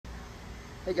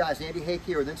Hey guys, Andy Hake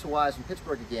here with Wise in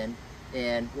Pittsburgh again,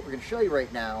 and what we're going to show you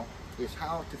right now is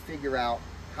how to figure out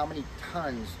how many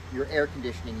tons your air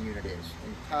conditioning unit is.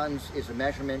 And tons is a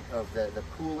measurement of the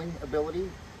cooling ability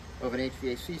of an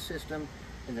HVAC system,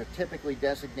 and they're typically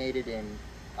designated in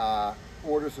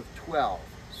orders of 12.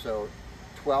 So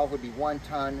 12 would be 1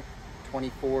 ton,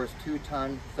 24 is 2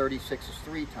 ton, 36 is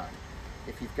 3 ton.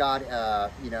 If you've got a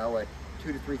 2,000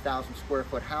 to 3,000 square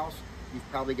foot house, you've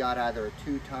probably got either a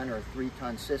 2 ton or a 3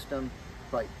 ton system,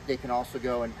 but they can also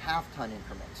go in half-ton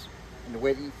increments. And the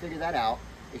way that you figure that out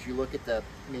is you look at the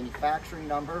manufacturing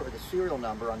number or the serial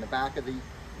number on the back of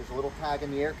there's a little tag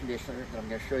in the air conditioner that I'm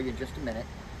going to show you in just a minute,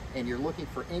 and you're looking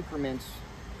for increments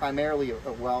primarily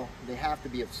well, they have to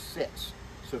be of 6.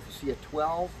 So if you see a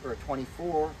 12 or a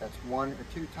 24, that's 1 or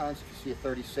 2 tons. If you see a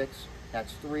 36,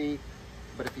 that's 3.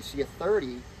 But if you see a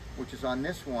 30, which is on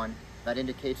this one, that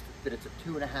indicates that it's a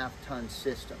 2.5 ton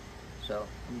system. So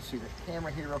let me see the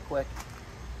camera here real quick.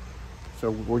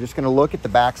 So we're just going to look at the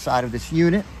back side of this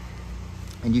unit,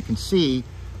 and you can see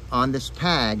on this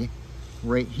tag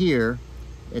right here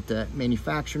at the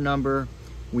manufacturer number,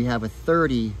 we have a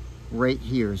 30 right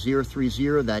here,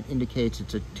 030. That indicates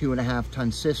it's a 2.5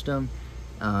 ton system.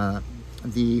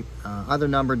 The other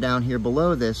number down here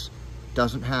below this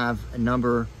doesn't have a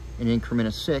number, an increment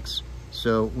of 6.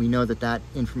 So we know that that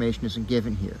information isn't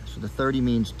given here. So the 30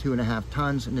 means 2.5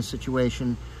 tons in this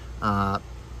situation.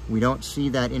 We don't see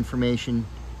that information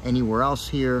anywhere else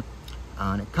here.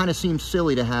 And it kind of seems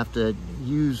silly to have to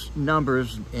use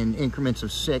numbers in increments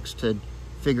of 6 to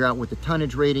figure out what the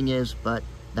tonnage rating is, but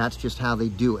that's just how they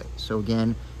do it. So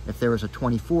again, if there was a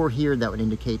 24 here, that would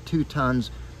indicate 2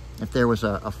 tons. If there was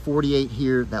a 48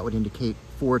 here, that would indicate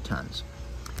 4 tons.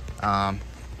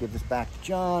 Give this back to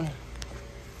John.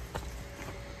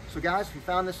 So guys, if you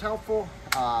found this helpful,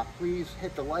 please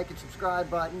hit the like and subscribe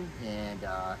button, and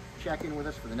check in with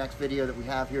us for the next video that we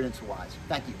have here at Wise.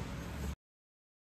 Thank you.